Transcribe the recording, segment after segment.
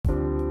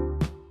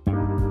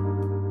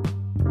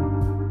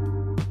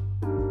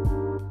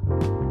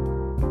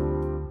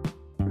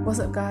What's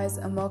up, guys,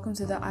 and welcome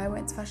to the I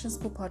Went to Fashion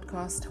School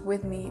podcast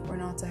with me,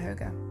 Renata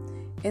Hoga.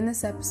 In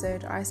this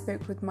episode, I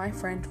spoke with my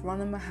friend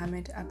Rana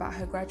Mohammed about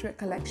her graduate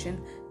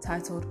collection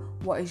titled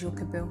What Is Your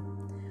Kabil?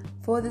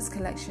 For this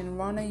collection,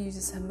 Rana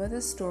uses her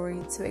mother's story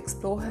to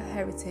explore her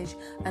heritage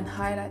and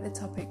highlight the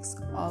topics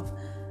of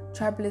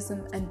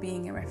tribalism and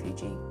being a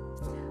refugee.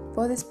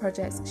 For this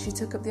project, she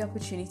took up the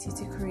opportunity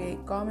to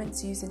create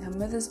garments using her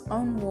mother's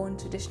own worn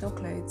traditional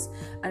clothes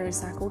and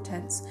recycled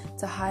tents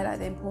to highlight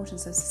the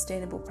importance of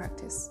sustainable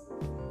practice.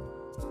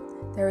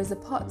 There is a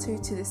part 2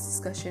 to this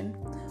discussion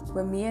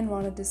where me and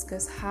Rana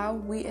discuss how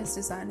we as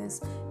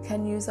designers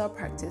can use our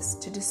practice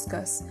to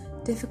discuss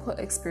difficult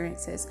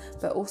experiences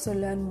but also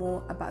learn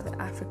more about the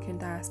African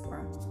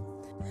diaspora.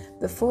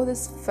 Before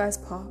this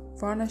first part,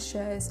 Rana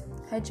shares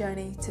her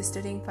journey to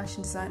studying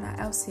fashion design at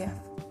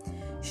LCF.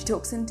 She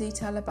talks in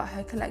detail about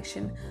her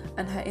collection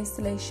and her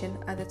installation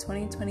at the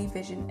 2020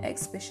 Vision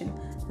exhibition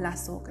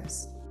last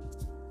August.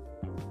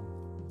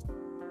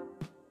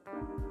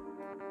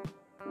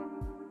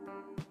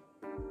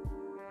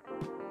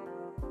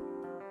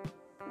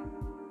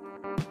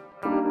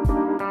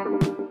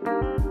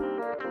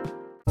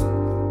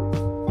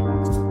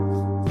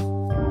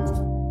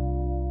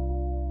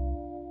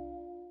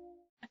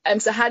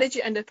 So how did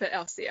you end up at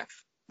LCF?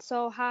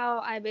 So how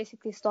I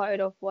basically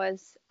started off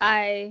was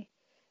I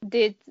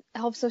did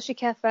health social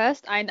care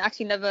first. I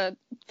actually never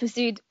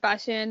pursued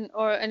fashion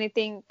or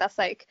anything that's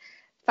like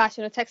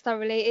fashion or textile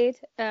related.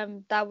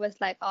 That was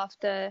like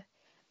after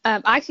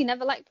I actually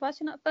never liked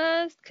fashion at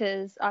first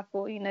because I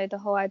thought, the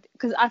whole idea,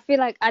 because I feel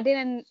like I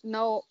didn't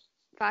know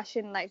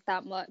fashion like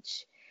that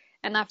much,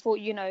 and I thought,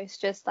 it's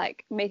just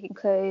like making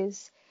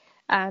clothes.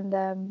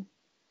 And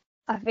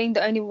I think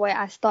the only way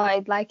I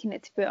started liking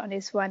it, to be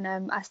honest, when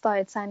I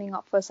started signing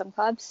up for some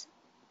clubs,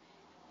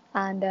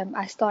 and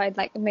I started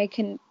like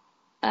making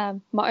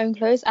my own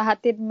clothes.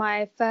 Did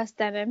my first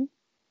denim.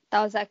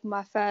 That was like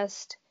my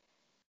first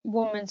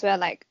women's wear,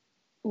 like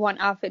one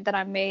outfit that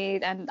I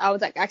made, and I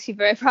was like actually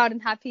very proud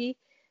and happy.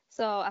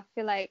 So I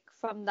feel like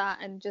from that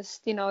and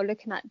just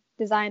looking at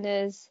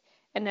designers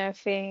and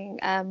everything,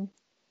 I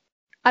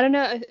don't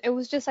know, it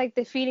was just like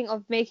the feeling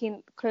of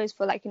making clothes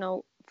for like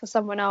for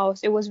someone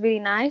else. It was really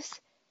nice.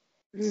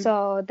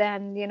 So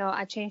then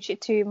I changed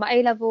it to my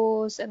A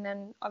levels, and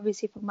then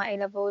obviously for my A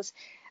levels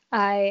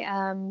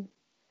I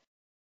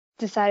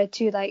decided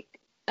to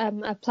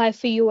apply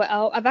for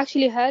URL. I've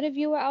actually heard of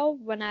URL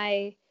when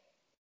I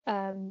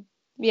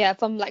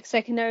from like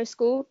secondary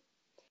school,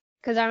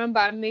 because I remember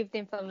I moved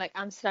in from like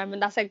Amsterdam,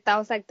 and that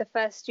was like the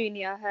first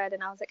uni I heard,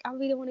 and I was like, I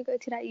really want to go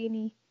to that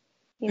uni,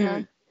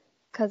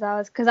 because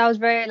I was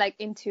very like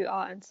into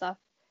art and stuff.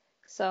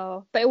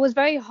 So, but it was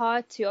very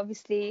hard to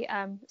obviously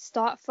go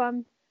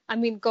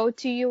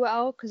to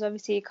URL, because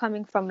obviously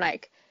coming from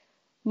like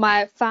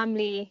my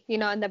family,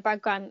 in the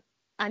background,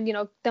 and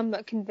them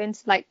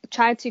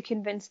try to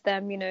convince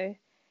them,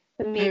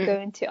 for me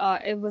going to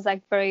art, it was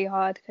like very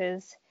hard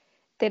because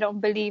they don't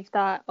believe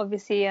that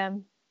obviously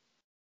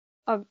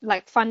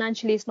like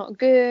financially it's not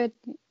good,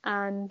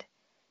 and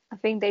I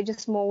think they're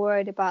just more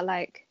worried about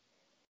like,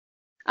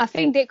 I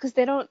think because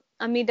they're not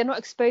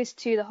exposed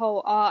to the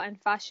whole art and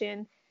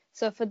fashion,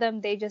 so for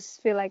them they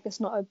just feel like it's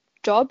not a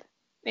job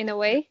in a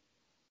way.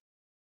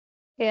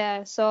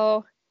 Yeah,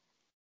 so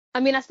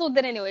I still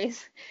did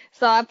anyways.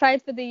 So I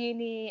applied for the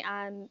uni,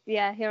 and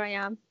yeah, here I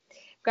am,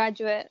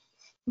 graduate.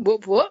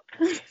 Whoop whoop.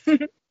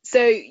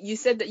 So you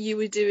said that you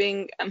were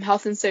doing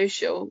health and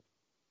social,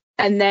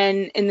 and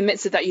then in the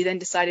midst of that you then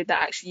decided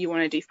that actually you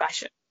want to do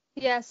fashion.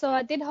 Yeah, so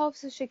I did health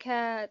social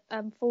care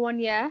for 1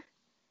 year.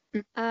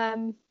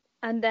 And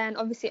then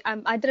obviously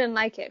I didn't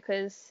like it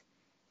because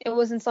it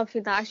wasn't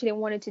something that I actually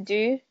wanted to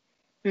do.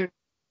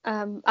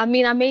 I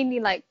mainly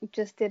like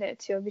just did it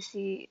to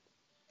obviously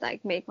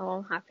like make my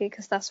mom happy,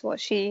 because that's what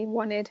she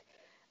wanted,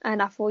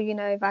 and I thought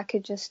if I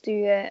could just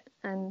do it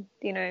and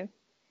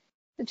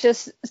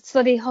just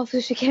study health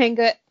social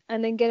care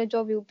and then get a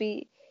job, it would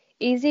be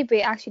easy, but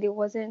it actually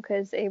wasn't,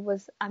 because it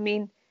was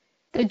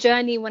the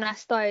journey when I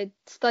started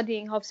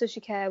studying health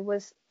social care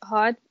was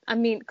hard.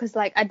 Because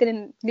like I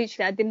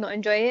did not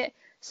enjoy it,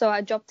 so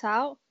I dropped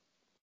out,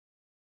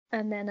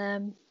 and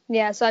then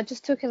so I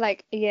just took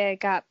like a year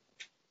gap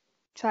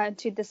trying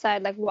to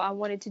decide like what I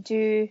wanted to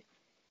do.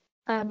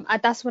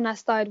 That's when I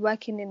started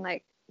working in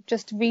like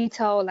just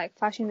retail, like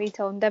fashion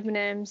retail and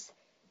Debenhams.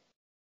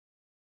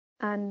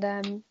 And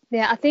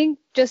I think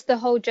just the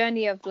whole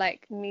journey of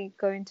like me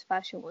going to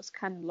fashion was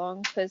kind of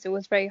long, because it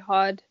was very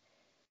hard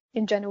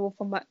in general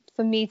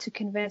for me to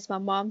convince my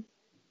mom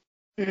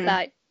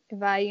that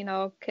if I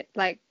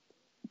like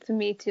for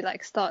me to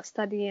like start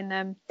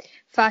studying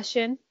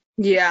fashion.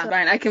 Yeah,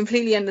 right. I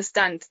completely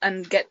understand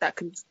and get that,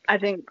 because I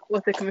think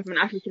also coming from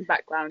an African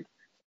background,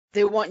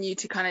 they want you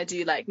to kind of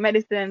do like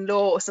medicine,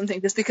 law, or something,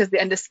 just because they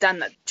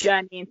understand that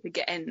journey into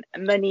getting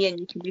money and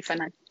you can be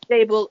financially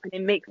stable, and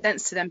it makes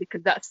sense to them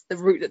because that's the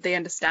route that they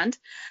understand.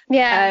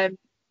 Yeah.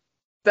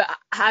 But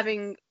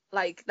having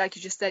like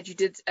you just said, you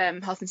did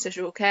health and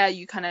social care,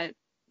 you kind of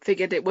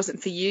figured it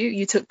wasn't for you.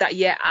 You took that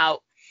year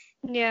out.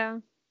 Yeah.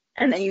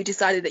 and then you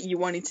decided that you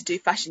wanted to do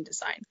fashion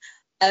design.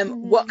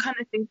 What Mhm. kind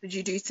of things did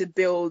you do to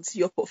build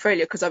your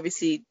portfolio? Because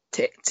obviously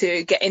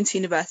to get into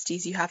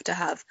universities, you have to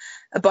have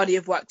a body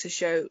of work to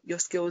show your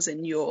skills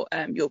and your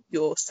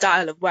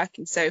style of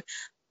working. So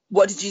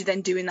what did you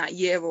then do in that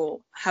year, or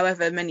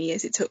however many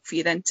years it took for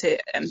you then to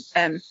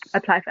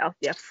apply for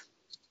LCF?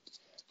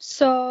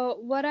 So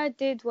what I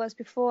did was,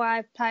 before I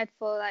applied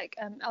for like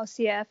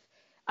LCF,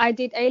 I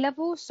did A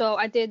level. So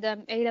I did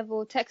A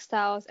level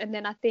textiles, and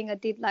then I think I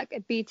did like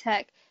a B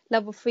Tech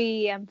level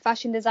 3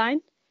 fashion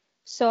design.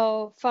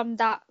 So from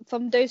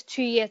those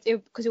 2 years,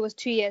 because it was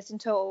 2 years in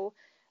total,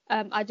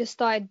 I just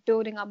started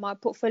building up my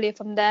portfolio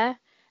from there.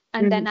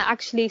 And Mm-hmm. then I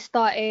actually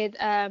started.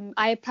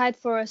 I applied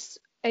for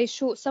a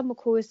short summer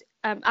course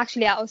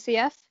actually at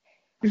LCF.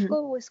 I Mm-hmm.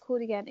 forgot what it was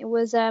called again. It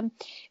was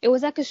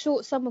like a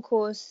short summer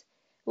course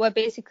where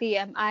basically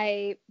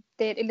I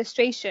did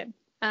illustration,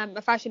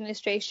 a fashion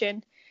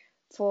illustration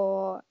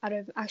for, I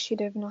don't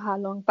even know how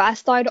long, but I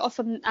started off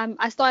from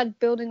I started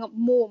building up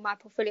more my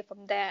portfolio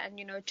from there,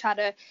 and try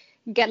to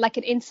get like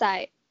an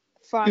insight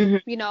from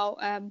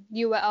Mm-hmm.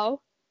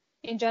 ULL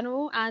in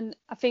general. And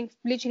I think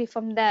literally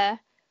from there,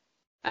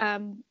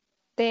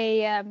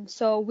 they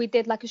so we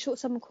did like a short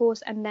summer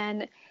course, and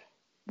then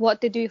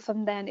what they do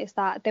from then is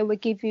that they will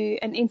give you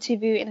an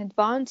interview in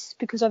advance,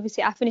 because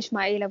obviously I finished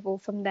my A level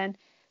from then.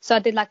 So I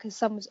did like a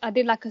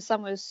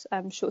summer's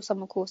short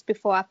summer course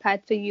before I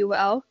applied for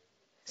UL.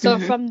 So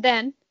Mm-hmm. from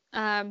then,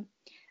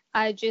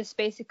 I just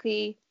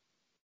basically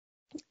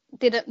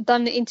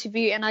done the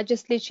interview, and I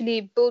just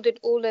literally builded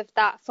all of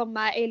that from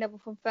my A level,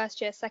 from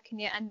first year, second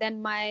year, and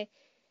then my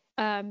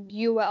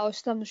UL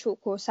summer short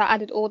course. I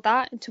added all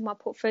that into my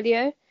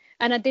portfolio,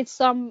 and I did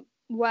some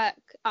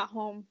work at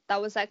home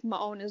that was like my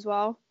own as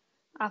well.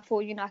 I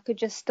thought, I could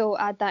just still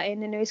add that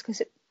in anyways,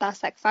 because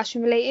that's like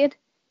fashion related.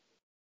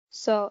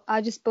 So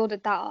I just built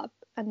that up,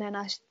 and then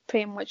I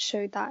pretty much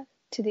showed that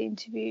to the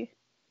interview,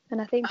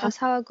 and I think that's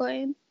how I got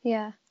in.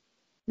 Yeah.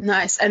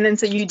 Nice. And then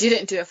so you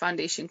didn't do a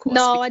foundation course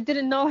No, because I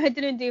didn't know. I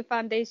didn't do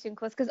foundation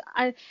course because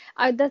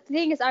the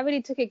thing is, I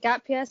really took a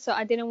gap year, so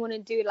I didn't want to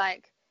do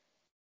like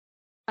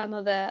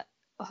another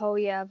whole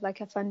year of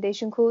like a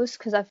foundation course,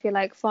 because I feel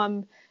like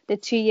from the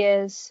 2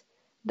 years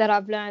that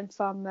I've learned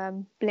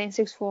from Blaine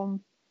sixth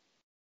form,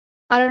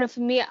 I don't know, for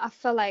me I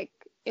felt like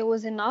it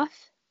was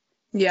enough.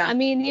 yeah. I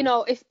mean,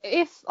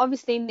 if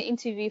obviously in the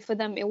interview for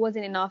them it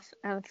wasn't enough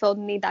and I felt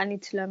the need that I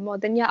need to learn more,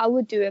 then yeah, I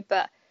would do it.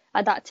 But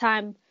at that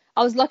time,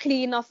 I was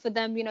lucky enough for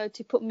them,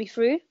 to put me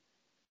through.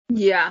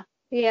 Yeah.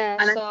 Yeah,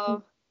 And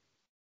so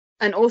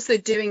and also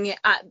doing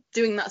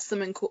that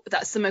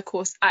summer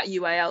course at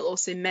UAL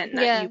also meant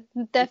that yeah,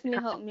 you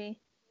definitely helped me.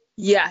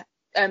 yeah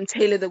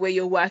tailor the way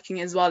you're working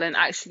as well, and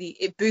actually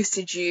it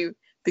boosted you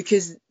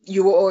because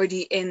you were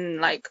already in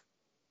like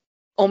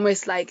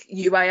almost like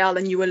UAL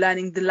and you were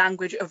learning the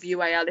language of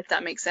UAL, if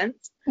that makes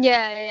sense.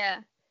 Yeah,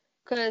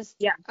 because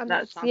Yeah,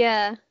 that's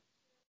yeah,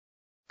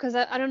 because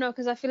I don't know,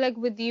 because I feel like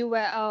with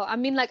UL, I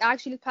mean, like I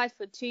actually applied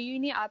for two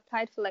uni. I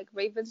applied for like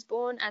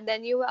Ravensbourne and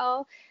then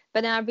UL,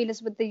 but then I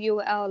realized with the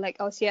UL, like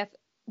LCF,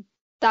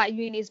 that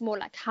uni is more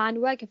like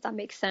handwork, if that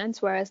makes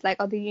sense, whereas like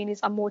other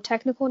unis are more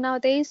technical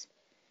nowadays.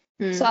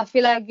 So mm, I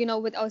feel like,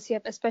 with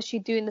LCF, especially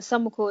doing the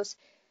summer course,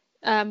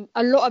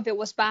 a lot of it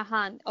was by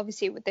hand,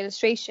 obviously with the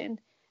illustration.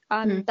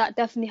 mm, That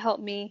definitely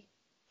helped me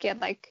get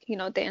like,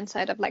 the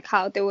insight of like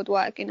how they would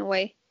work in a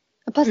way.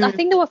 And plus, I mm,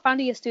 think there were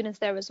final year students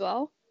there as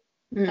well.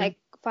 mm. Like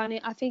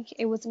finally, I think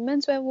it was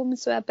menswear,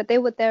 womenswear, but they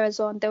were there as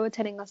well, and they were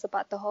telling us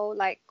about the whole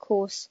like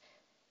course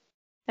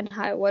and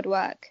how it would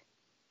work.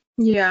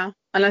 Yeah,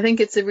 and I think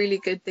it's a really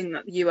good thing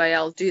that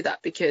UAL do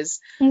that because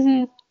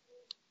Mhm.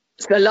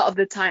 so a lot of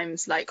the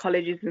times, like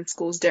colleges and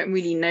schools don't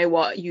really know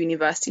what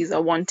universities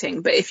are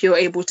wanting. But if you're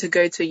able to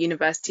go to a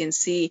university and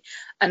see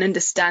and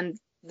understand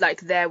like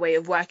their way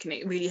of working,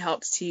 it really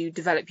helps to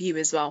develop you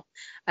as well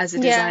as a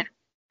Yeah. designer.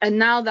 And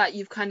now that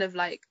you've kind of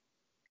like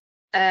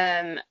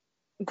um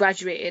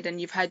graduated and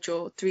you've had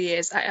your 3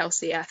 years at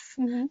LCF,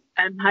 Mhm.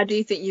 how do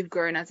you think you've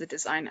grown as a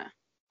designer?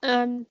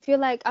 Feel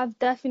like I've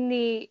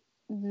definitely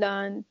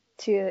learned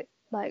to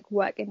like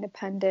work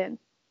independent.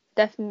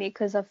 Definitely,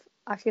 because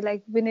I feel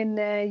like been in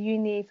the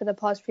uni for the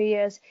past 3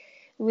 years,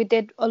 we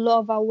did a lot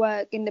of our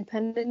work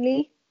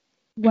independently,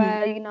 Mm,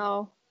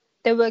 where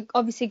they would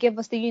obviously give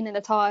us the uni and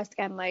the task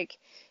and like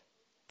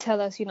tell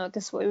us,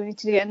 this is what we need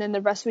to do, and then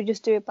the rest we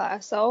just do it by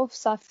ourselves.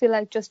 So I feel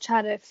like just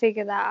trying to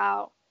figure that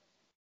out.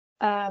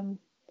 Um,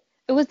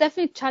 it was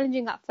definitely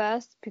challenging at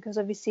first, because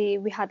obviously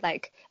we had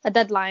like a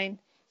deadline,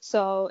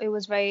 so it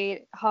was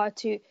very hard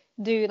to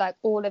do like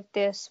all of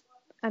this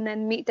and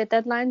then meet the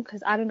deadline.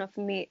 Because I don't know,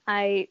 for me,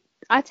 I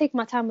take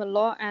my time a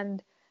lot,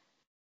 and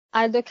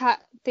I look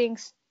at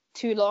things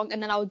too long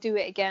and then I'll do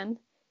it again.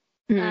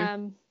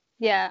 mm,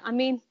 Yeah, I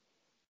mean,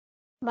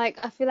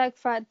 like I feel like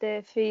throughout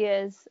the 3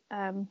 years,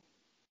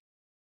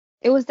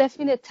 it was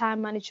definitely the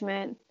time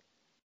management,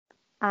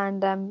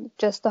 and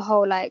just the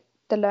whole like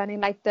the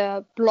learning, like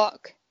the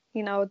block,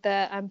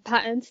 the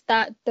patterns.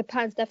 That the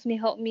patterns definitely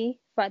helped me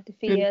throughout the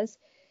 3 years.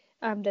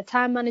 The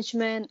time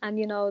management, and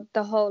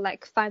the whole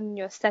like finding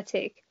your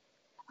aesthetic.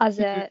 as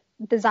a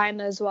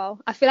designer as well.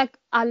 I feel like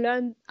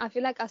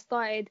I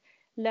started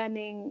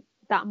learning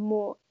that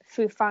more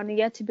through final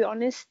year, to be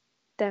honest,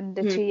 than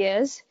the 2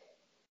 years.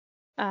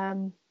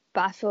 But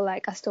I feel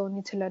like I still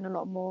need to learn a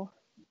lot more.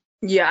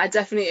 Yeah, I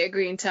definitely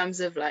agree in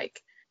terms of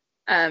like,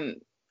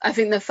 I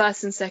think the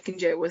first and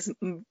second year was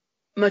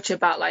much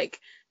about like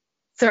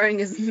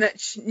throwing as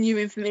much new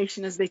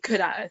information as they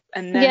could at us,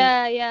 and then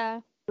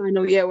Yeah.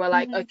 final year we're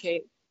like,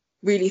 okay,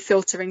 really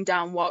filtering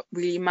down what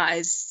really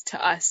matters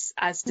to us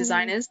as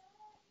designers.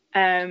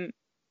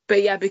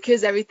 But yeah,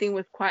 because everything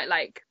was quite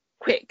like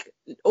quick,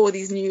 all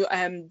these new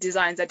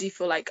designs, I do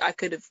feel like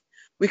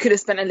we could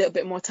have spent a little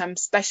bit more time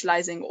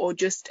specializing or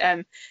just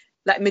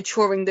like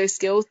maturing those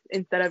skills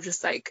instead of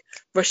just like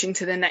rushing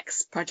to the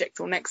next project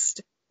or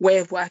next way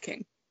of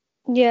working.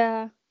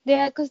 Yeah,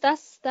 because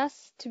that's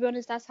to be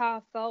honest, that's how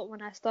I felt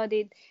when I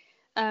studied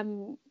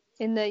in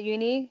the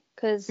uni.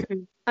 Because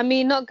I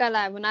mean, not gonna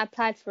lie, when I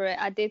applied for it,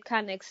 I did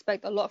kind of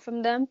expect a lot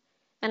from them,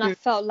 and I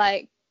felt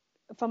like,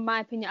 from my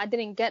opinion, I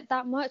didn't get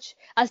that much.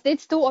 I did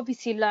still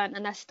obviously learn,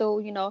 and I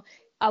still,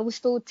 I will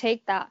still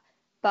take that,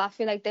 but I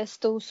feel like there's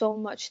still so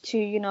much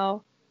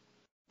to,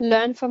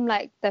 learn from,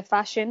 like the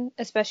fashion,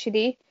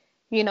 especially,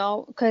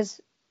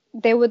 because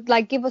they would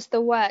like give us the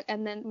work,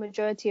 and then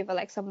majority of it,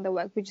 like some of the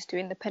work we just do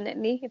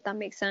independently, if that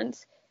makes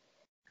sense.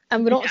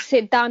 And we don't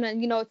sit down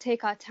and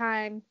take our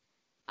time.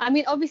 I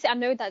mean, obviously I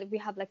know that we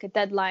have like a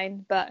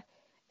deadline, but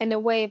in a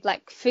way of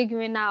like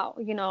figuring out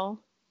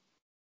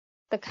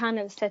the kind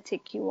of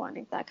aesthetic you want,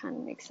 if that kind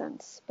of makes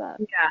sense. But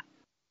Yeah,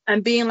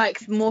 and being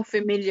like more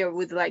familiar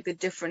with like the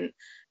different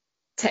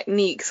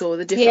techniques or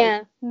the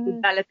different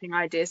developing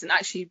ideas, and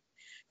actually,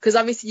 because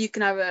obviously you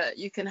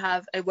can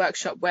have a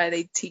workshop where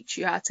they teach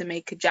you how to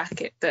make a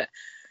jacket, but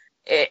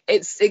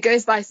it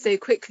goes by so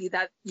quickly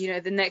that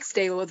the next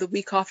day or the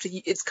week after,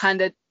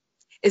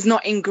 it's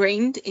not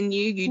ingrained in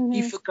you.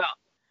 You forgot.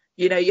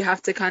 You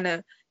have to kind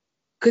of,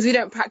 because we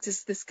don't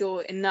practice the skill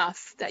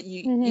enough that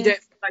you don't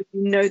feel like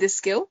you know the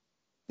skill.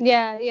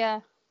 Yeah.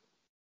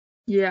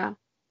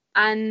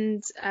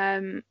 And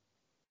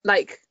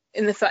like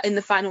in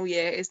the final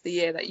year is the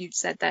year that you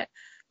said that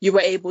you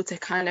were able to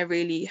kind of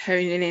really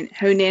hone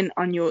in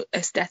on your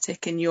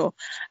aesthetic and your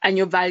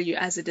value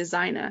as a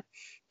designer.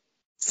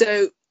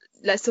 So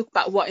let's talk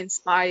about what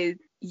inspired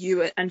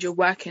you and your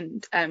work,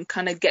 and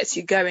kind of gets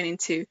you going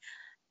into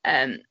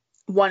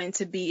wanting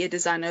to be a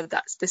designer of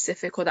that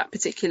specific or that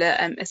particular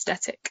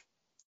aesthetic.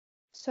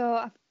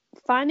 So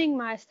finding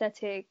my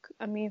aesthetic,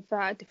 I mean,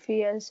 throughout the 3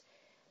 years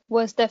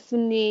was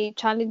definitely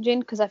challenging,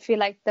 because I feel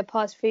like the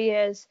past 3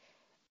 years,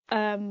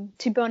 to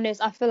be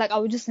honest, I feel like I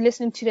was just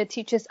listening to the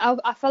teachers.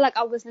 I felt like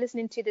I was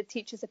listening to the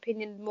teachers'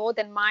 opinion more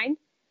than mine.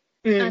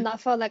 And I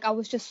felt like I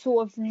was just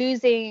sort of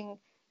losing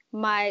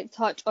my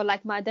touch or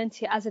like my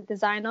identity as a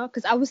designer,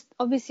 because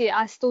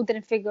I still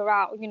didn't figure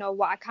out,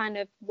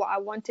 what I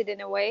wanted in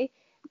a way.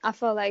 I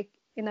felt like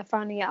in the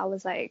final year, I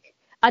was like,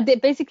 I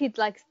did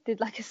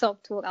like a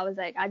self-talk. I was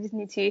like, I just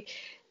need to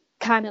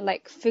kind of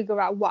like figure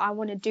out what I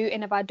want to do,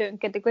 and if I don't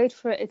get the grade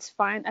for it, it's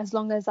fine, as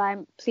long as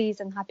I'm pleased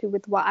and happy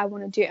with what I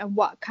want to do and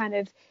what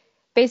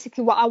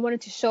I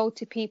wanted to show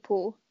to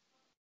people.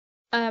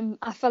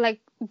 I felt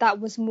like that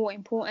was more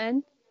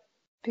important,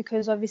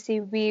 because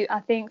obviously I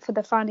think for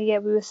the final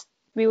year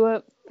we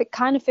were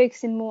kind of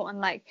focusing more on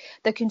like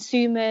the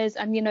consumers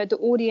and the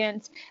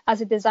audience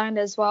as a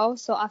designer as well.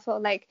 So I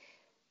felt like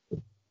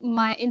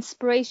my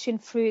inspiration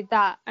through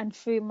that and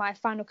through my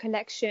final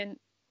collection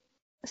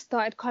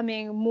started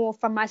coming more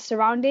from my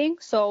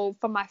surroundings, so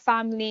from my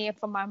family and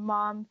from my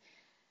mom,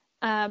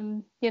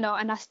 and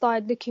I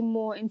started looking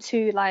more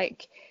into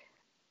like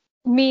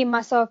me,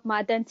 myself, my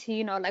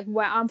identity, like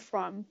where I'm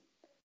from,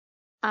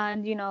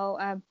 and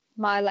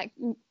my, like,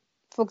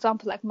 for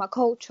example, like my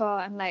culture,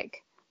 and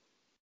like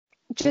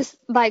just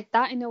like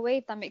that in a way,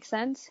 if that makes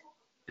sense.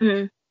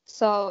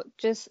 So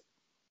just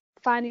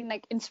finding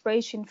like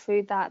inspiration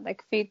through that,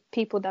 like through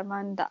people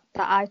that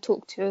I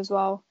talk to as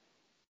well.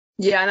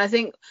 Yeah, and I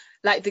think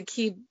like the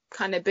key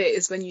kind of bit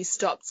is when you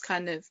stopped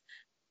kind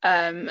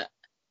of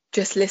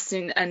just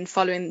listening and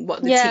following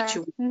what the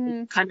teacher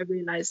would, kind of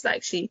realize that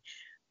actually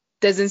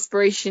there's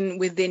inspiration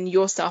within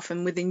yourself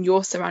and within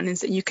your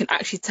surroundings that you can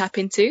actually tap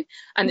into,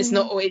 and it's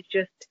not always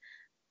just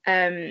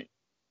kind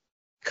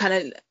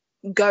of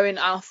going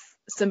off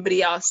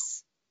somebody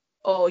else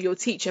or your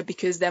teacher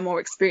because they're more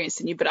experienced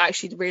than you, but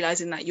actually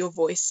realizing that your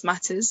voice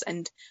matters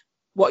and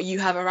what you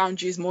have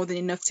around you is more than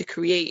enough to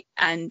create,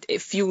 and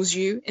it fuels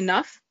you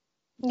enough.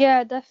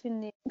 Yeah,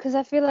 definitely. Because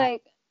I feel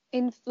like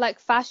in like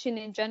fashion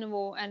in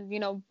general, and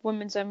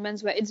women's and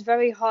menswear, it's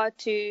very hard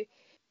to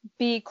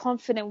be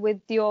confident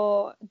with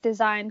your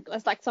design.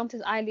 It's like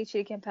sometimes I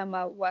literally compare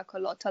my work a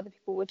lot to other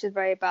people, which is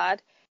very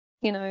bad.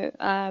 Yeah,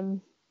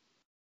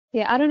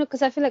 I don't know,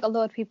 because I feel like a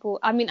lot of people,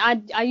 I mean,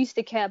 I used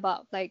to care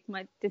about like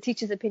the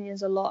teachers'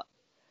 opinions a lot,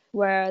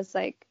 whereas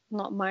like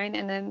not mine.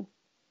 And then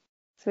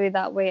through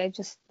that way, I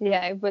just,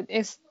 but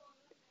it's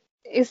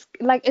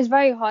like it's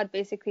very hard,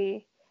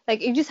 basically.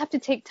 Like you just have to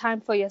take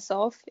time for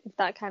yourself, if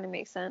that kind of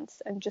makes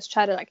sense, and just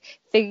try to like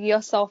figure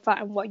yourself out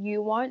and what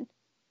you want.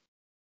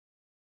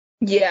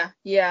 Yeah,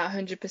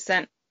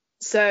 100%.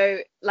 So,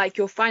 like,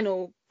 your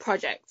final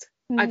project,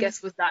 I Mm.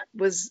 guess,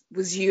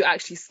 was you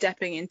actually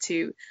stepping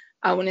into,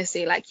 I want to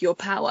say, like, your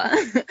power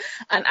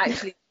and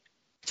actually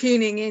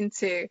tuning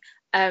into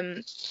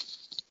um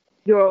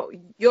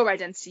your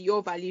identity,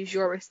 your values,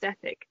 your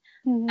aesthetic.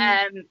 Mhm.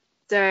 Um,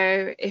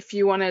 so if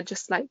you want to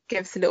just like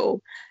give us a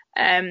little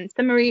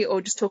summary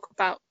or just talk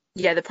about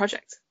the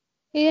project.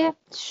 Yeah,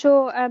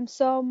 sure.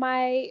 So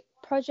my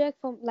project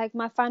from like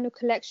my final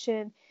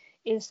collection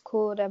is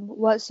called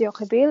What's Your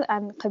Qabil?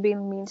 And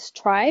Qabil means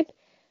tribe.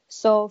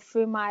 So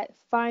through my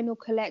final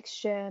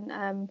collection,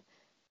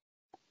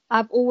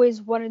 I've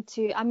always wanted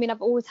to, I mean,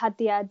 I've always had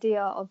the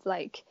idea of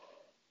like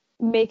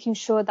making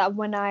sure that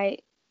when I,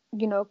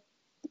 you know,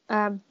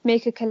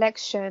 make a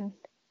collection,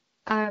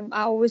 I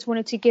always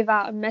wanted to give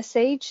out a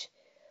message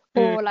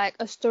Mm, or like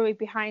a story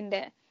behind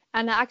it.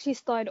 And I actually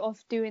started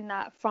off doing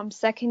that from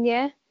second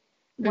year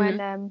when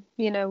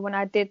mm, when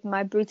I did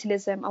my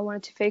brutalism. I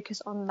wanted to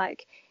focus on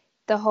like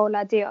the whole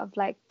idea of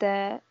like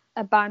the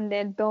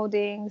abandoned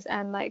buildings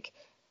and like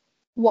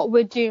what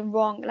we're doing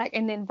wrong like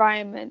in the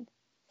environment.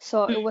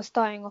 So it was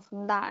starting off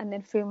from that, and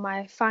then through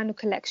my final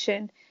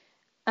collection,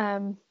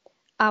 um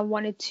I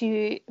wanted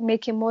to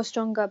make it more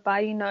stronger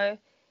by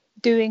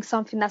doing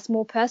something that's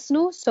more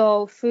personal.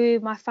 So through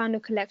my final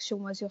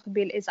collection, was Your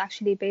Qabil, is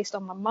actually based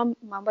on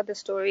my mother's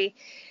story,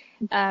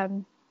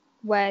 um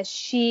where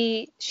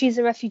she's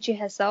a refugee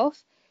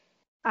herself,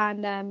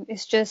 and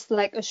it's just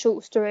like a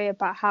short story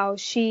about how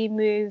she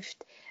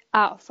moved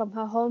out from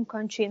her home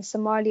country in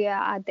Somalia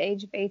at the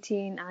age of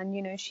 18,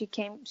 and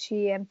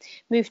she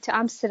moved to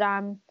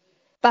Amsterdam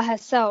by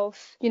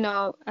herself,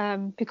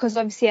 because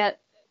obviously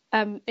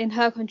in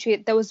her country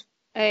there was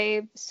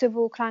a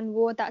civil clan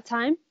war at that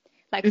time,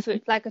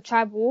 mm, like a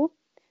tribe war.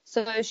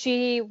 So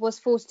she was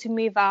forced to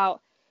move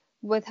out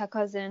with her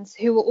cousins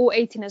who were all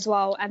 18 as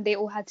well, and they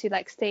all had to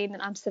like stay in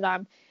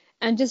Amsterdam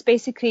and just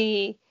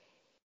basically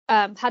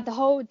had the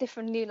whole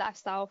different new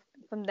lifestyle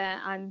from there,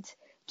 and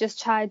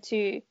just tried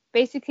to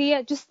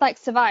basically just like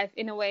survive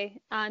in a way.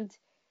 And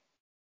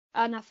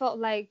I felt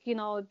like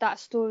that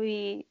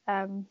story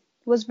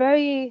was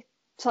very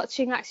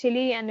touching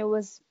actually, and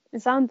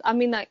it sounds, I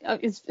mean, like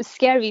it's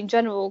scary in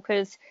general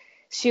because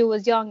she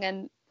was young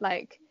and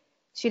like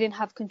she didn't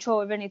have control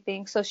of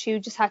anything, so she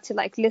just had to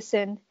like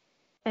listen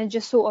and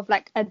just sort of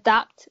like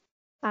adapt.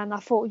 And I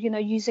thought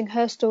using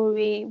her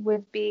story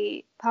would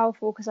be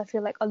powerful because I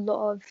feel like a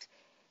lot of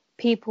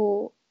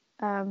people,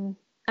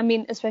 I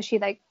mean, especially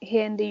like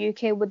here in the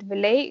UK, would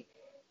relate,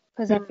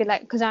 because I mm, feel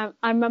like, because I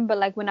remember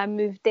like when I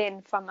moved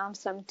in from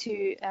Amsterdam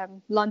to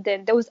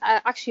London, there was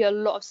actually a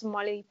lot of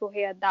Somali people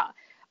here that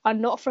are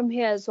not from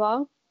here as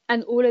well,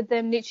 and all of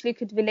them literally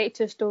could relate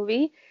to a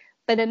story.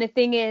 But then the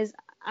thing is,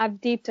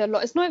 I've deeped a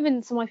lot. It's not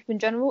even Somali people in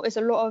general. It's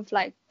a lot of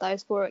like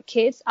diaspora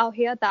kids out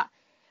here that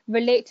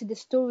relate to the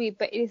story,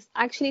 but it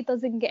actually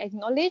doesn't get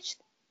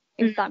acknowledged,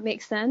 if mm. that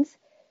makes sense.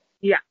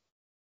 Yeah.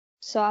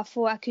 So I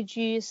thought I could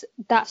use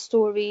that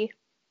story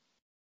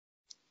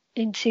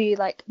into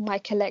like my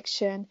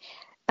collection,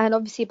 and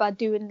obviously by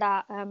doing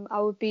that, I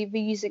would be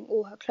reusing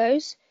all her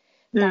clothes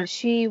Mm. that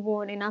she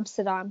worn in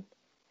Amsterdam.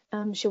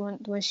 She won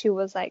when she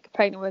was like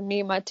pregnant with me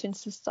and my twin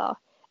sister.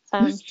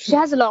 She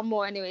has a lot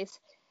more anyways,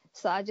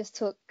 so I just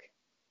took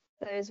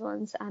those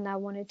ones, and I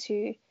wanted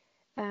to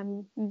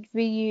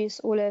reuse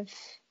all of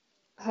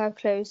her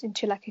clothes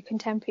into like a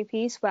contemporary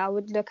piece where I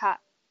would look at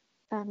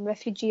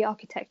refugee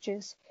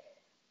architectures,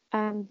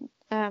 and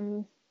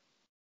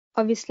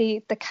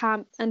obviously the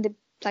camp and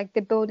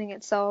the building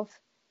itself,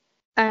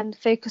 and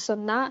focus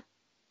on that.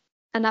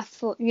 And I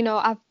thought,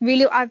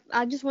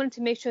 I just wanted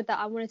to make sure that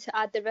I wanted to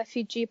add the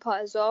refugee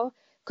part as well,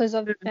 because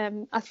of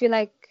Mm, I feel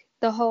like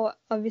the whole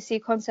obviously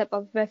concept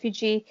of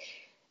refugee,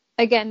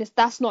 again,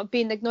 that's not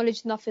being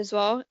acknowledged enough as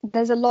well.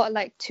 There's a lot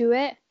like to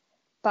it,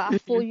 but I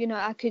thought, mm,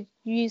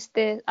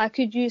 I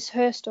could use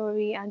her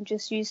story and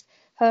just use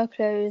her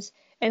clothes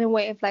in a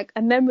way of like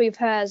a memory of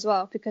her as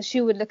well, because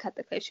she would look at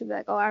the clothes, she'd be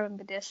like, oh, I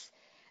remember this,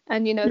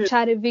 and mm.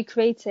 try to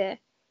recreate it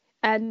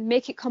and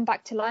make it come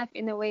back to life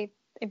in a way,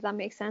 if that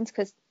makes sense,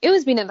 because it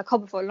was been in the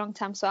cupboard for a long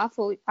time, so I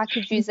thought I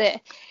could use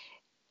it,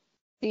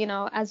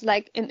 as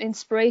like an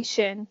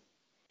inspiration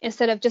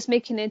instead of just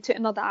making it into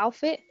another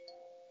outfit,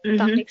 if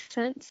that Mhm. makes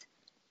sense.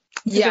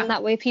 Because Yeah. then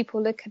that way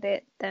people look at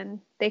it,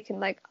 then they can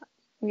like,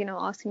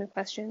 ask me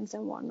questions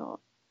and whatnot.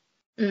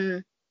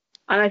 Mm.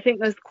 And I think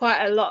there's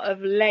quite a lot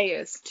of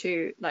layers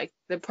to like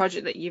the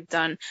project that you've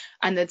done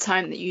and the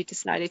time that you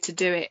decided to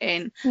do it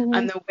in Hmm.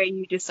 and the way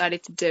you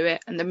decided to do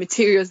it and the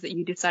materials that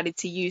you decided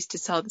to use to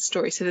tell the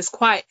story. So there's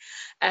quite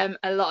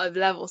a lot of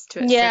levels to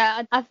it. So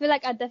Yeah, I feel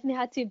like I definitely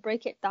had to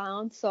break it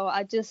down. So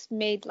I just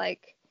made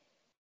like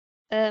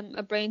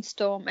a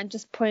brainstorm and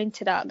just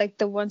pointed out like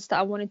the ones that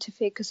I wanted to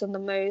focus on the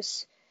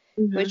most,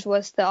 Mhm. which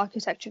was the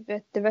architecture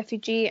of the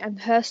refugee and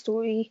her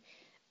story,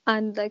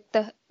 and like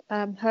the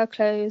her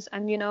clothes,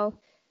 and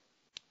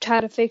try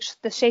to fix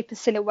the shape and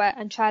silhouette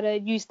and try to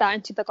use that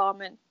into the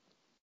garment.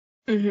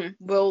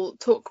 We'll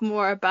talk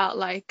more about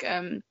like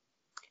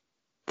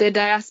the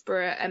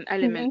diaspora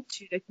element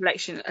to the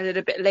collection a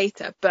little bit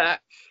later, but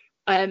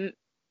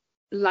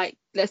like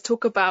let's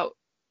talk about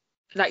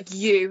like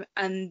you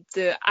and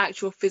the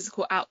actual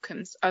physical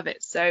outcomes of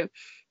it. So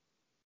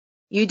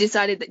you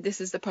decided that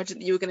this is the project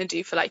that you were going to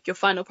do for like your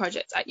final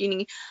project at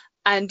uni,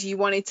 and you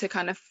wanted to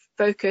kind of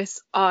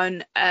focus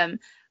on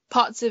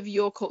parts of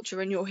your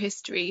culture and your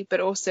history, but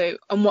also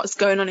on what's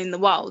going on in the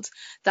world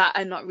that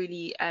are not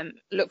really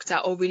looked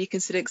at or really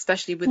considered,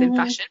 especially within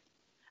fashion.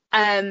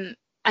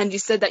 And you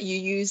said that you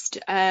used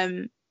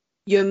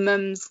your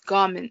mum's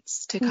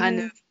garments to kind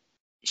of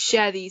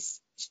share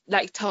these,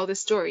 like tell the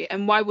story.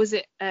 And why was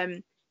it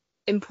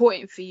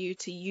important for you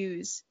to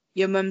use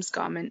your mum's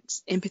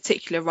garments in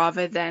particular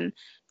rather than,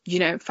 you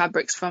know,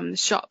 fabrics from the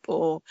shop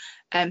or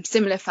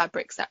similar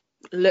fabrics that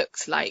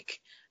looked like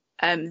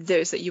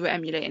those that you were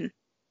emulating?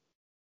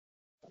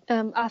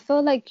 I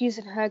feel like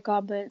using her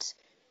garments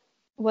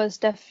was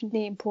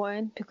definitely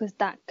important because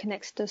that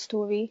connects the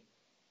story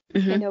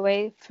in a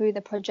way through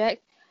the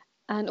project.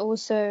 And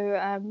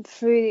also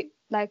through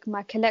like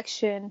my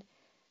collection,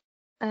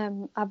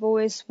 I've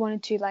always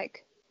wanted to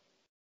like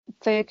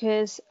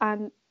focus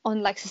on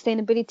like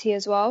sustainability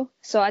as well.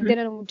 So I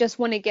didn't just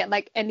want to get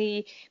like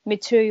any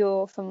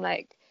material from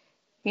like,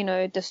 you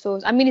know, the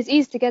stores. I mean, it's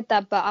easy to get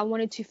that, but I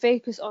wanted to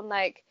focus on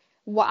like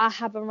what I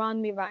have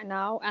around me right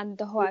now and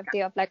the whole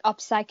idea of like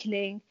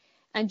upcycling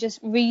and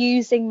just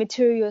reusing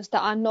materials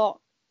that are no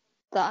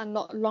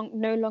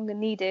longer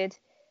needed,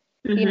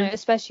 you know,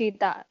 especially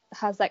that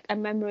has like a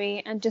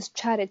memory, and just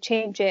try to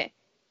change it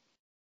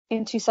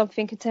into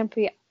something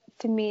contemporary.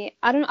 For me,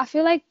 I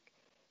feel like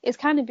it's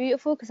kind of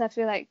beautiful because I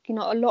feel like, you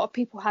know, a lot of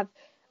people have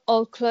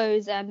old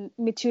clothes and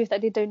materials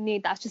that they don't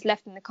need that's just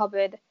left in the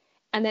cupboard,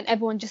 and then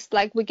everyone just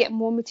like we get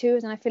more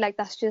materials, and I feel like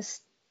that's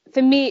just,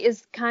 for me,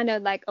 is kind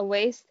of like a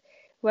waste.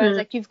 Whereas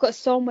like you've got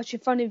so much in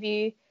front of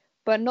you,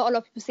 but not a lot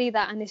of people see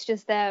that, and it's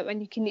just there,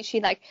 and you can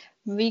literally like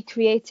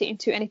recreate it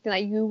into anything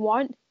that you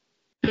want.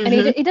 And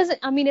it doesn't,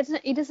 I mean,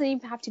 it doesn't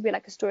even have to be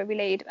like a story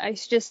related.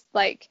 It's just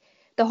like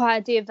the whole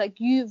idea of like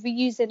you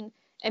reusing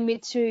a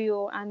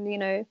material and, you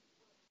know,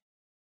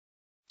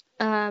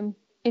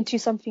 into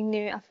something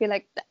new. I feel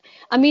like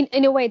I mean,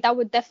 in a way that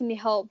would definitely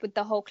help with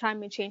the whole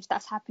climate change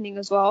that's happening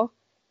as well.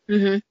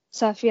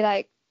 So I feel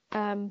like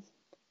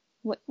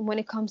when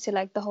it comes to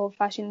like the whole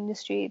fashion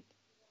industry,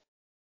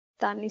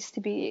 that needs to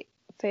be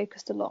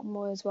focused a lot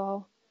more as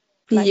well.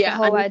 Like the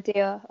whole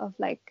idea of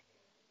like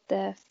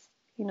the,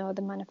 you know,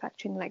 the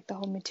manufacturing, like the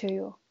whole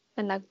material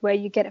and like where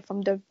you get it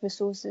from, the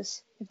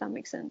resources, if that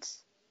makes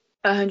sense.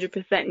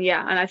 100%,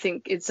 yeah. And I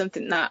think it's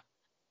something that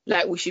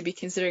like we should be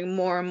considering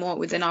more and more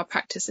within our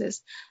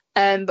practices.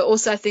 But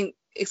also I think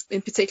it's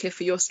in particular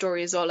for your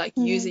story as well, like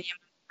using your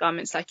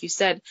garments, like you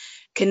said,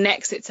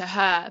 connects it to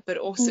her, but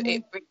also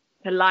it brings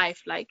to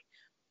life like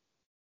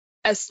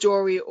a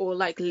story or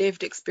like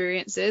lived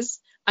experiences.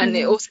 And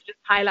it also just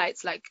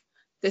highlights like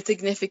the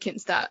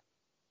significance that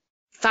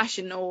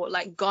fashion or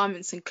like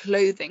garments and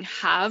clothing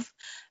have,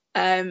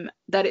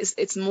 that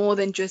it's more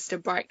than just a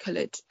bright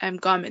colored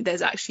garment.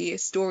 There's actually a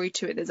story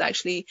to it. There's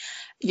actually,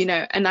 you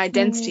know, an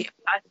identity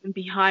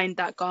behind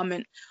that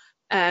garment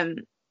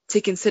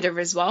to consider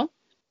as well,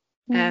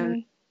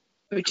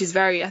 which is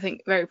very, I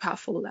think, very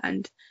powerful,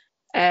 and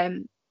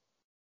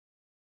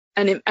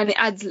it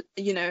adds,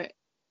 you know,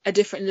 a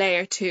different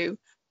layer to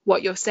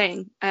what you're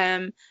saying.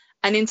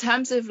 And in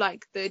terms of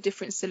like the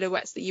different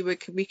silhouettes that you were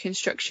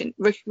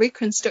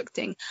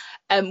reconstructing,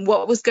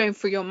 what was going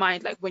through your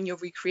mind like when you're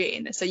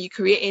recreating this?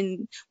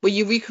 Were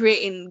you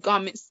recreating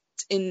garments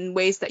in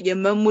ways that your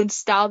mum would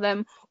style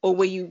them, or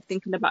were you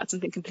thinking about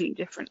something completely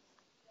different?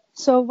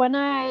 So when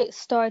I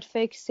started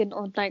focusing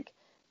on like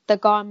the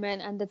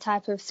garment and the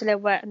type of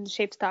silhouette and the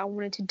shapes that I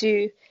wanted to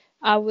do,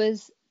 I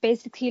was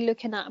basically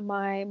looking at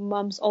my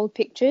mum's old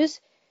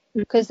pictures.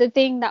 Because the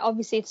thing that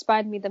obviously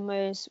inspired me the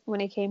most when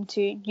it came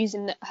to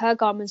using her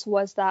garments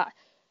was that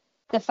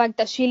the fact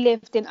that she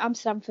lived in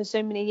Amsterdam for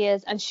so many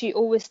years, and she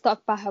always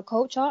stuck by her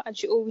culture and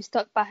she always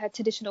stuck by her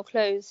traditional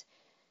clothes.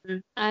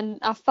 And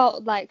I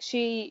felt like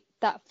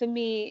that for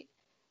me,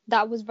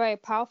 that was very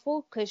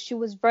powerful, because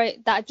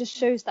that just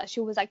shows that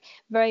she was like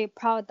very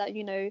proud that,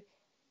 you know,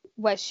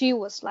 where she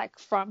was like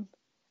from,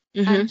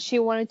 and she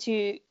wanted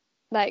to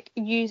like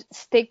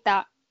stick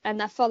that.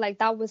 And I felt like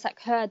that was like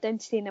her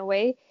identity in a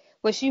way,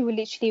 where she would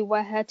literally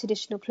wear her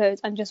traditional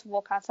clothes and just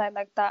walk outside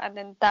like that, and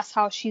then that's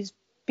how she's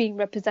being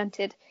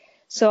represented.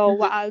 So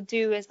what I'll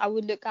do is I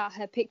would look at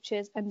her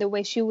pictures and the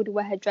way she would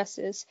wear her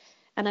dresses,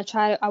 and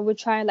I would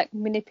try and like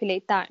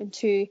manipulate that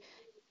into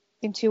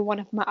one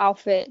of my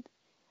outfits.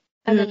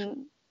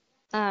 And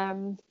then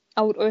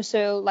I would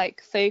also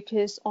like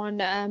focus on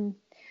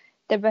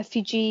the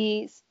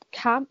refugees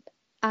camp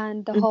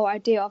and the whole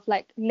idea of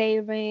like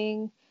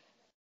layering,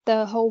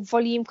 the whole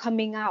volume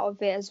coming out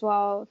of it as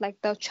well,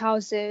 like the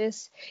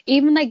trousers,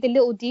 even like the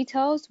little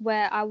details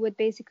where I would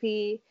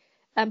basically,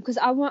 because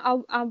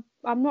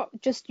I'm not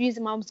just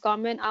using my mom's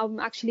garment,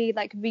 I'm actually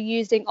like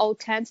reusing old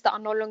tents that are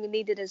no longer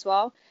needed as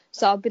well.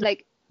 So I'll be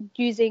like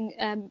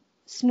using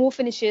small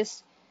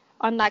finishes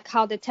on like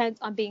how the tents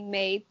are being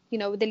made, you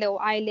know, with the little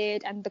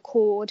eyelid and the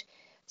cord.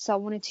 So I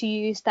wanted to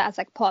use that as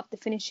like part of the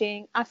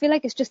finishing. I feel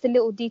like it's just the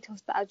little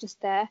details that are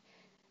just there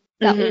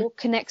that all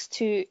connects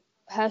to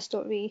her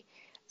story,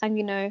 and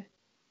you know,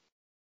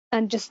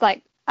 and just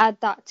like add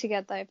that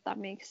together, if that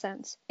makes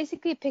sense.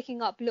 Basically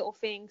picking up little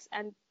things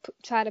and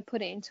try to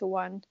put it into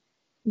one.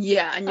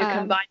 Yeah, and you're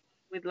combining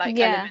with like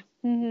yeah.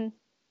 elements,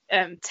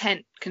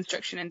 tent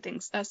construction and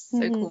things. That's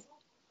so cool.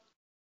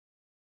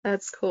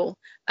 That's cool.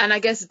 And I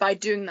guess by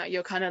doing that,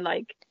 you're kind of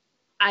like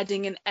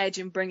adding an edge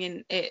and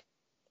bringing it,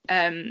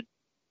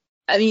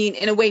 I mean,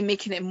 in a way,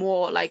 making it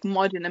more like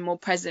modern and more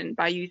present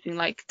by using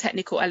like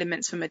technical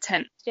elements from a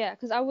tent. Yeah,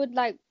 because I would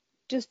like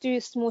just do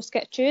small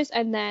sketches,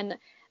 and then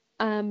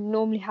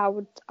normally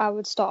how I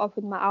would start off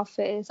with my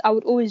outfit is I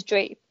would always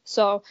drape.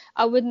 So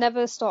I would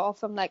never start off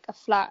from like a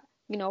flat,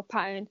 you know,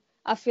 pattern.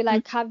 I feel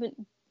like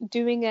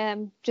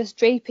doing just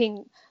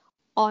draping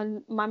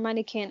on my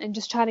mannequin and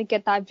just trying to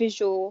get that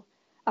visual,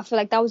 I feel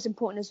like that was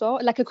important as well.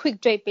 Like a quick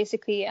drape,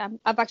 basically.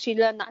 I've actually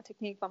learned that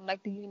technique from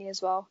like the uni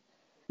as well.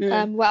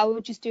 Where I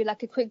would just do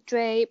like a quick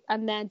drape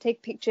and then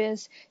take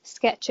pictures,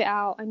 sketch it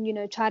out, and you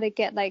know, try to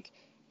get like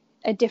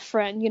a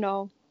different, you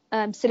know,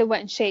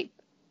 silhouette and shape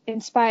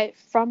inspired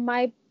from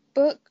my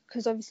book,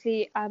 because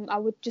obviously I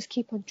would just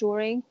keep on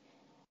drawing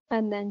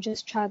and then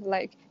just try to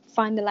like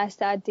finalize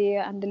the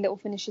idea and the little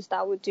finishes that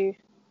I would do.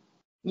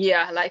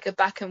 Yeah, like a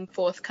back and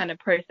forth kind of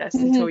process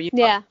until you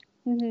the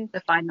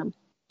final.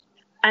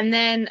 And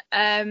then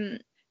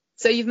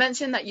so you've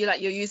mentioned that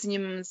you're using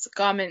your mum's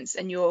garments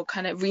and you're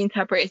kind of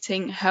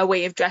reinterpreting her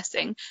way of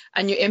dressing,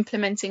 and you're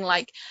implementing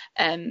like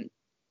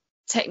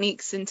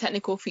techniques and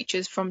technical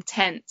features from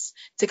tents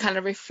to kind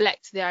of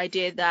reflect the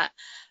idea that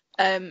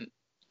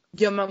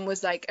your mum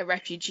was like a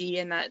refugee,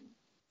 and that,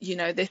 you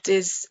know, this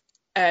is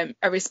a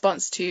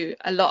response to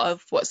a lot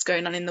of what's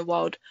going on in the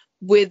world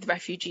with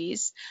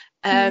refugees.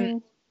 How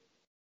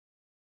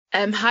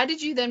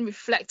did you then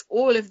reflect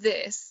all of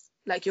this,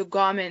 like your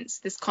garments,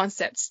 this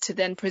concepts, to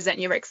then present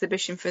your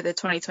exhibition for the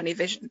 2020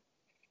 Vision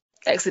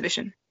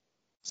exhibition?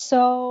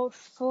 So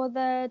for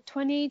the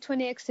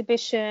 2020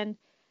 exhibition,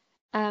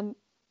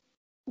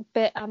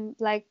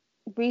 like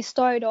we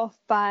started off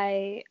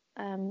by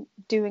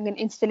doing an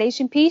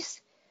installation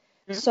piece.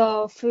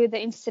 So through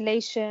the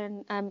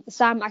installation,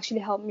 Sam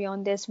actually helped me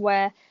on this,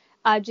 where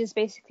I just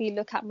basically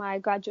look at my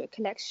graduate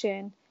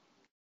collection,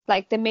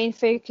 like the main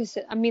focus,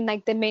 I mean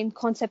like the main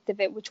concept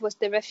of it, which was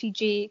the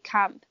refugee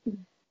camp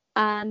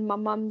and my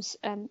mum's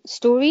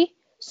story.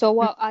 So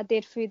what I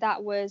did through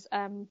that was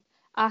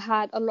I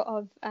had a lot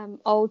of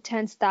old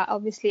tents that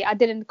obviously I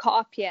didn't cut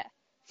up yet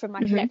from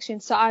my collection.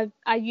 So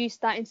I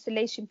used that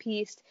installation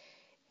piece.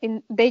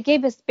 They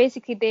gave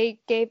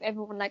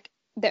everyone like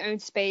their own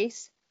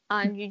space,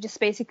 and you just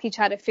basically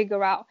try to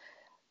figure out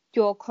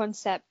your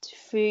concept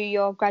through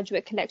your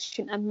graduate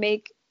collection and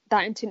make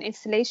that into an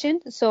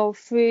installation. So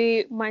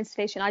through my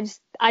installation,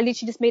 I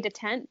literally just made a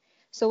tent.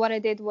 So what I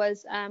did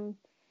was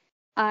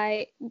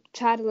I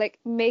tried to like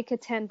make a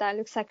tent that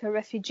looks like a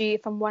refugee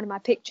from one of my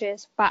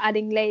pictures by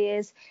adding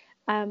layers,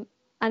 and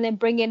then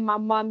bring in my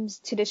mum's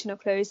traditional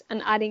clothes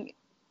and adding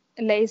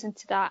layers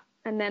into that.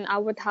 And then I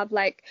would have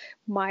like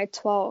my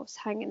 12s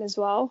hanging as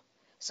well.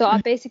 So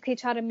I basically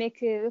try to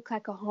make it look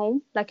like a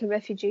home, like a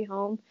refugee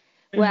home,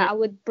 where I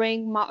would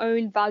bring my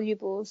own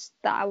valuables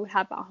that I would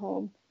have at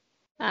home.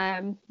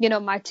 You know,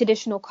 my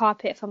traditional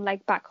carpet from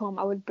like back home,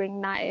 I would bring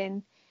that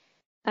in.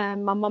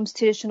 My mum's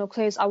traditional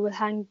clothes, I would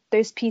hang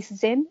those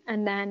pieces in,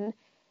 and then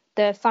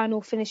the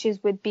final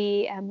finishes would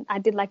be I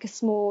did like a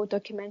small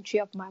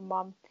documentary of my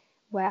mum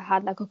where I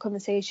had like a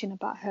conversation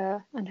about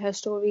her and her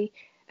story,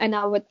 and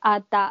I would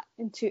add that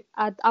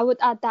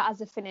as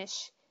a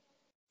finish.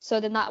 So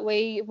then that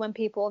way, when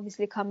people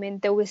obviously come in,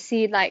 they will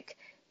see like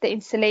the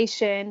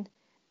installation.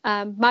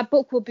 My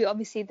book will be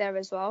obviously there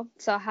as well.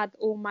 So I had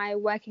all my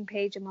working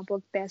page and my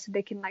book there, so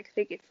they can like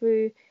flick it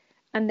through.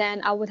 And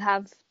then I would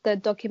have the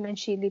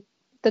documentary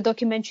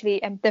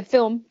and the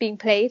film being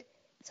played,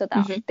 so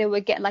that they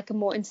would get like a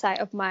more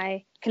insight of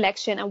my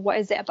collection and what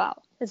is it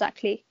about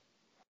exactly.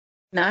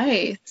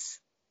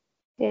 Nice.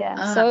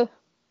 Yeah. So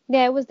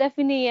yeah, it was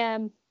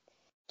definitely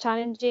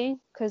challenging,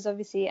 because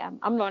obviously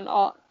I'm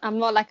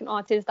not like an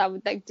artist that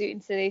would like do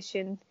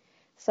installation.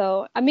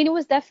 So I mean,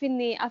 I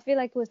feel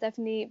like it was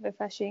definitely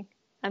refreshing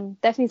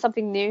and definitely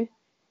something new,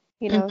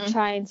 you know,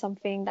 trying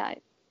something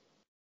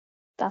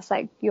that's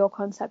like your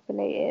concept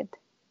related.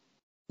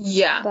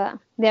 Yeah. But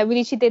yeah, we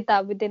literally did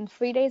that within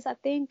 3 days, I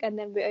think, and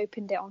then we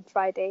opened it on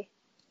Friday.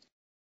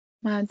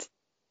 Mad.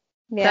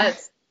 Yeah.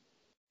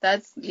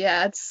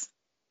 It's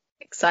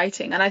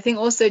exciting. And I think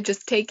also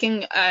just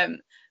taking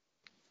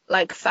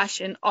like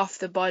fashion off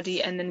the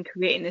body and then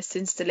creating this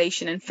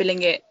installation and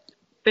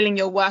filling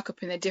your work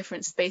up in a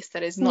different space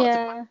that is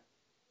not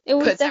it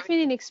was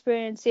definitely an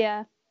experience.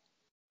 Yeah,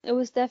 it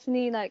was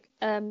definitely like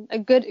a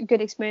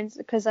good experience,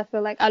 because I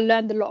feel like I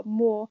learned a lot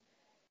more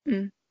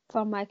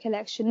from my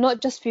collection,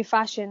 not just through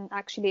fashion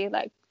actually,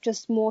 like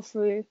just more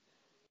through,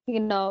 you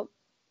know,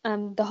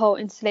 the whole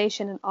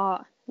installation and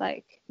art,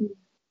 like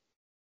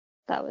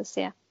that was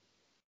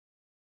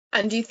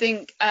And do you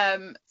think,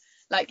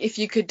 like, if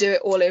you could do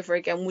it all over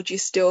again, would you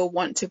still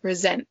want to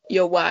present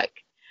your work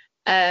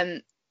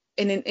in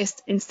an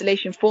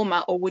installation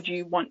format, or would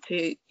you want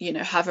to, you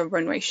know, have a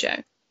runway show?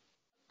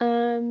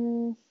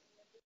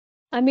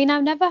 I mean,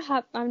 I've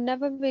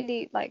never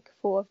really like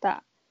thought of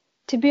that.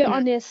 To be Mm.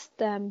 honest,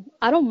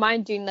 I don't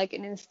mind doing like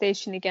an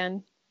installation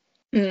again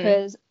Mm.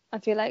 because I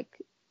feel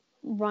like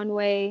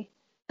runway.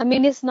 I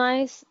mean, it's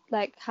nice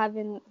like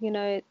having, you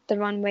know, the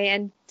runway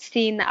and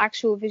seeing the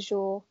actual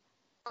visual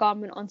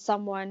garment on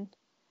someone.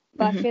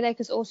 But I Mhm. feel like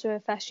it's also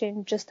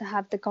refreshing just to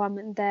have the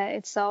garment there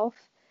itself,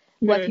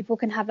 where Mm. people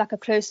can have like a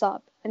close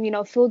up and, you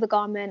know, feel the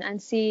garment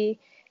and see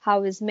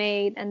how it's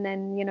made, and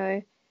then, you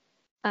know,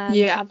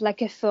 Yeah. have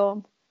like a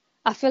film.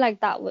 I feel like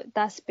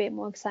that's a bit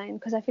more exciting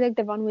because I feel like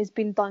the runway's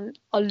been done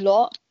a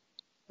lot,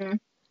 Mm.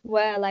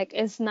 where like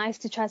it's nice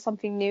to try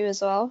something new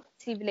as well.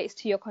 See, relates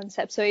to your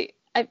concept. So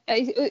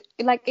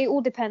like it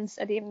all depends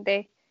at the end of the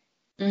day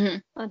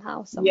Mhm. on how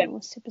Yeah. someone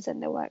wants to present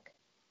their work.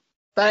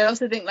 But I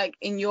also think, like,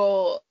 in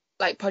your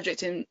like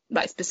project in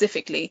like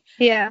specifically,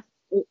 Yeah.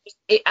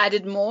 it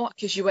added more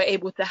because you were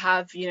able to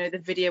have, you know, the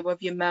video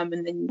of your mum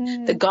and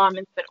then the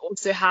garments, but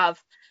also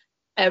have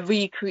a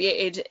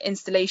recreated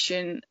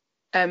installation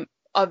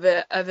of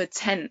a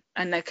tent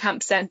and a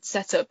camp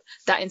setup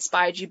that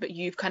inspired you, but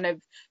you've kind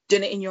of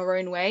done it in your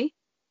own way.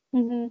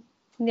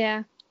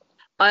 Yeah.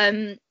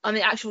 On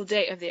the actual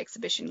date of the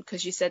exhibition,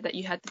 because you said that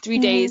you had the 3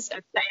 days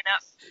of setting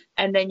up,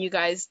 and then you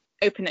guys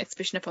opened the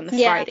exhibition up on the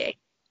Yeah. Friday.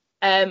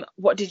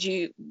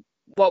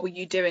 What were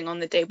you doing on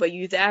the day? Were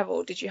you there,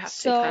 or did you have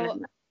to kind of?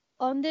 So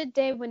on the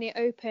day when it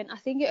opened, I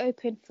think it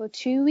opened for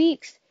 2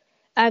 weeks,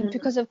 and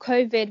because of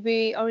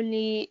COVID,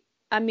 only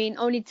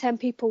 10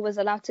 people was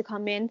allowed to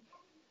come in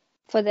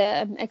for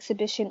the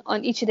exhibition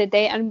on each of the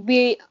day, and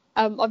we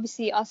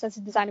obviously, us as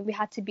a designer, we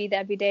had to be there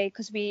every day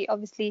because we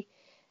obviously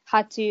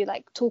had to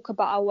like talk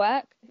about our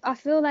work. I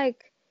feel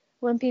like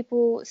when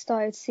people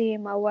started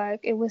seeing my work,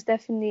 it was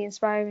definitely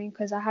inspiring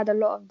because I had a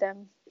lot of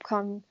them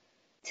come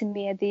to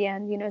me at the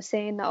end, you know,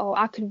 saying that, oh,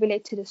 I could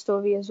relate to the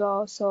story as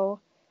well. So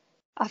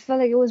I felt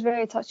like it was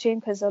very touching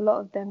because a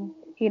lot of them,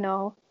 you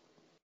know,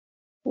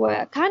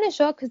 were kind of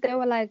shocked because they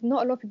were like,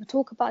 not a lot of people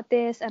talk about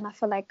this, and I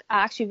feel like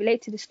I actually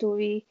relate to the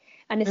story,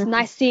 and it's Mhm.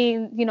 nice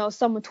seeing, you know,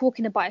 someone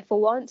talking about it for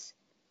once.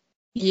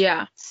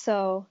 Yeah.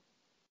 So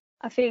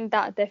I think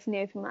that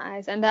definitely opened my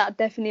eyes, and that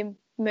definitely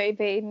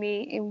motivated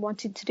me in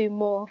wanting to do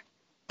more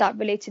that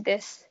relate to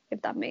this,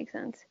 if that makes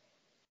sense.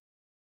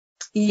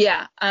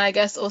 Yeah, and I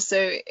guess also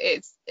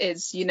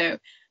it's you know,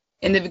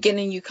 in the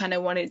beginning you kind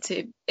of wanted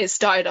to, it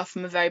started off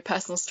from a very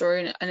personal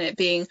story, and it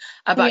being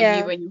about you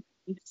Yeah, and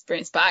your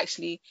experience, but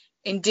actually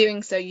in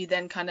doing so you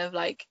then kind of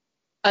like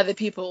other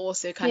people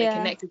also kind of yeah,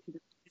 connected to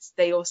them because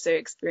they also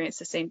experienced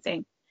the same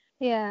thing.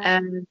 yeah.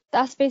 Um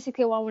That's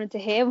basically what I wanted to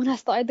hear when I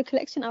started the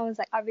collection. I was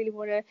like, I really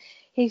want to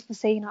hear people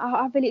say, you know,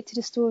 I relate to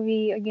the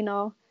story, or, you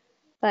know,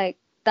 like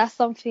that's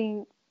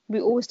something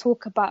we always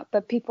talk about,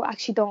 but people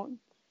actually don't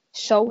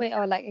show it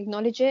or like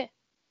acknowledge it.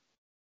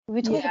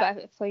 We talk yeah. about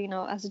it for, you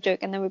know, as a joke,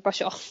 and then we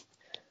brush it off.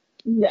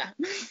 Yeah.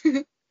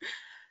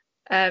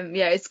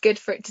 Yeah, it's good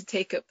for it to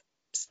take up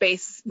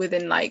space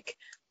within like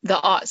the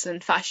arts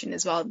and fashion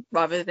as well,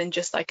 rather than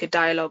just like a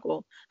dialogue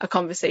or a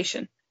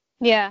conversation.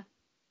 Yeah.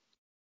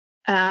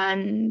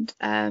 And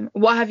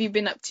what have you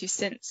been up to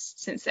since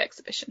the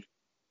exhibition?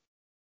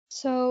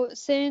 So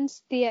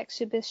since the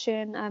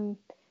exhibition,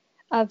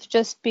 I've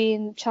just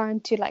been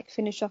trying to like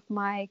finish off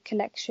my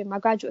collection, my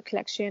graduate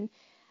collection,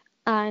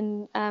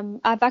 and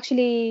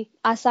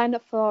I signed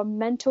up for a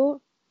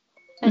mentor,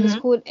 and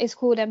Hmm. it's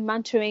called a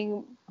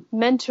mentoring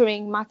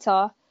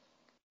matter,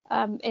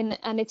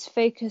 and it's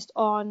focused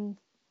on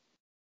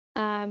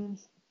um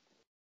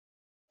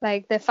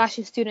like the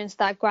fashion students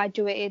that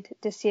graduated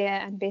this year,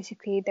 and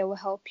basically they will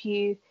help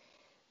you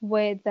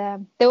with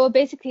they will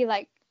basically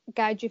like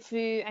guide you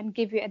through and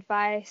give you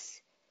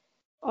advice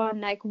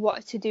on like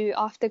what to do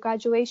after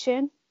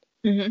graduation,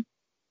 Hmm.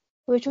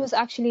 which was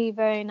actually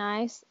very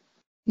nice.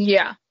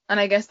 Yeah, and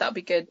I guess that'd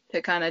be good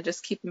to kind of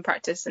just keep in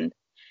practice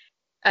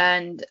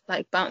and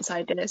like bounce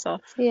ideas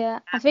off. Yeah,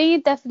 I think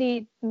it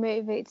definitely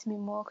motivates me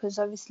more because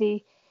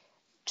obviously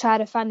try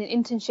to find an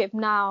internship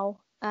now,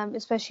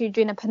 especially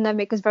during a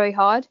pandemic, is very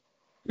hard,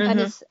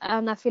 Hmm.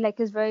 and I feel like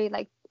it's very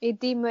like it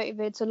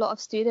demotivates a lot of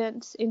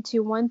students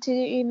into wanting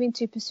even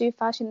to pursue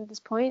fashion at this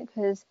point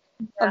because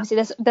Yeah.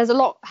 obviously there's a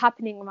lot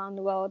happening around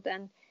the world,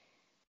 and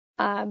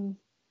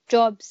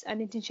jobs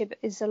and internship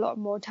is a lot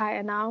more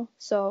tighter now.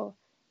 So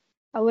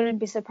I wouldn't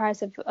be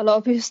surprised if a lot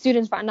of people,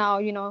 students right now,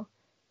 you know,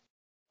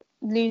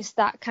 lose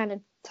that kind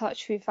of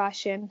touch with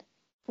fashion.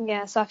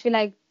 Yeah, so I feel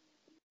like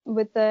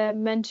with the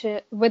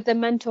mentor,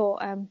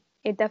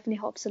 it definitely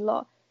helps a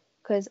lot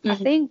because I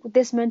Hmm. think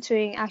this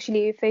mentoring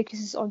actually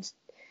focuses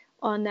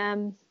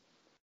on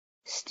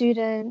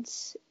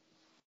students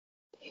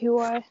who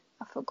are,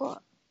 I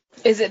forgot.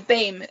 Is it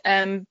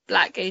BAME,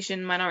 Black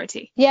Asian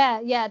Minority?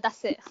 Yeah,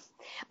 that's it.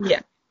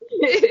 Yeah.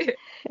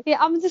 Yeah,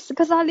 I'm just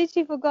because I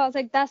literally forgot. It's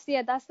like that's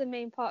the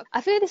main part.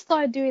 I feel like they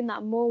started doing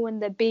that more when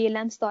the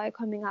BLM started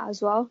coming out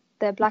as well.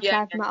 The Black Yeah,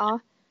 Lives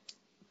Matter.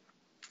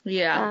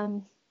 yeah,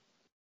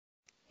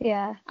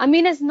 Yeah. I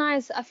mean, it's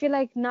nice. I feel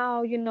like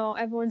now,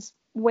 everyone's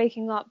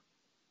waking up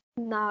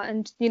now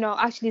and,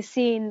 actually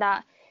seeing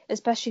that,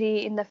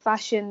 especially in the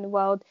fashion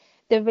world,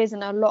 there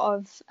isn't a lot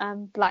of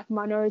black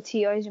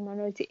minority or Asian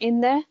minority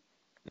in there,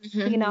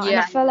 and I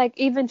yeah, feel like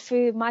even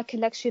through my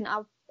collection,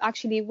 I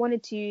actually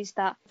wanted to use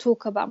that,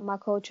 talk about my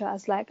culture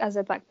as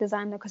a black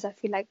designer, because I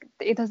feel like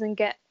it doesn't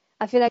get,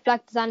 I feel like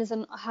black designers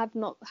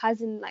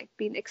hasn't like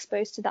been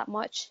exposed to that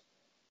much.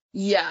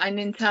 yeah. And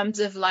in terms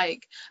of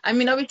like, I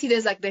mean, obviously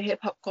there's like the hip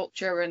hop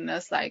culture and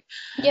there's like,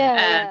 Yeah,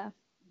 um, yeah.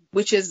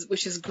 which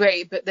is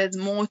great, but there's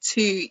more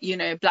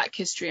to, Black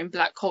history and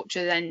Black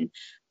culture than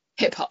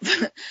hip hop.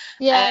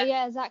 Yeah, Um,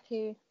 yeah,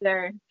 exactly.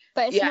 so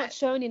But it's yeah, not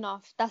shown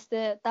enough. That's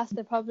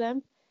the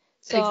problem.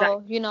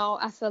 exactly. So,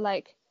 I feel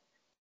like,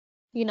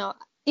 you know,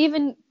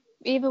 even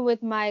even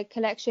with my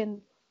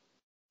collection,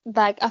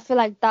 like I feel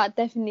like that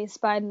definitely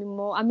inspired me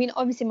more. I mean,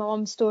 obviously my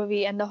mom's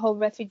story and the whole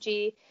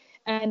refugee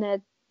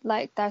and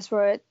like that's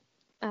where it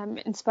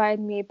inspired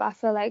me, but I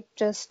feel like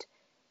just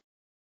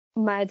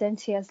my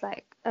identity as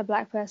like a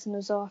black person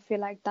as well, I feel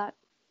like that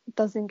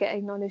doesn't get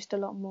acknowledged a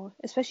lot more,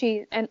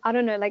 especially, and I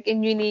don't know, like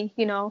in uni,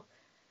 um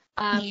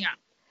Yeah.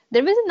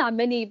 there isn't that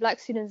many black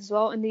students as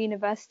well in the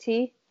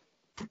university,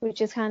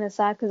 which is kind of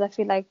sad because I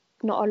feel like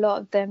not a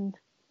lot of them.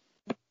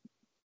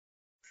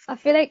 I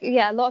feel like,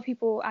 yeah, a lot of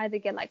people either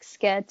get like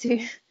scared to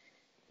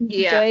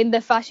Yeah, join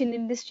the fashion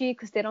industry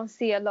because they don't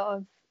see a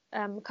lot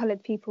of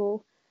colored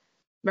people.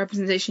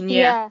 representation.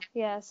 Yeah, Yeah,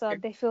 yeah. So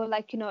they feel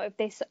like,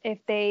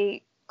 if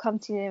they come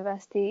to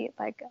university,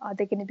 like, are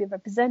they going to be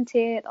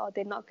represented? Are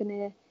they not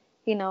going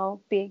to,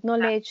 be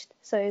acknowledged?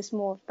 So it's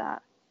more of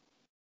that.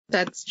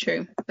 that's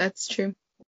true. That's true.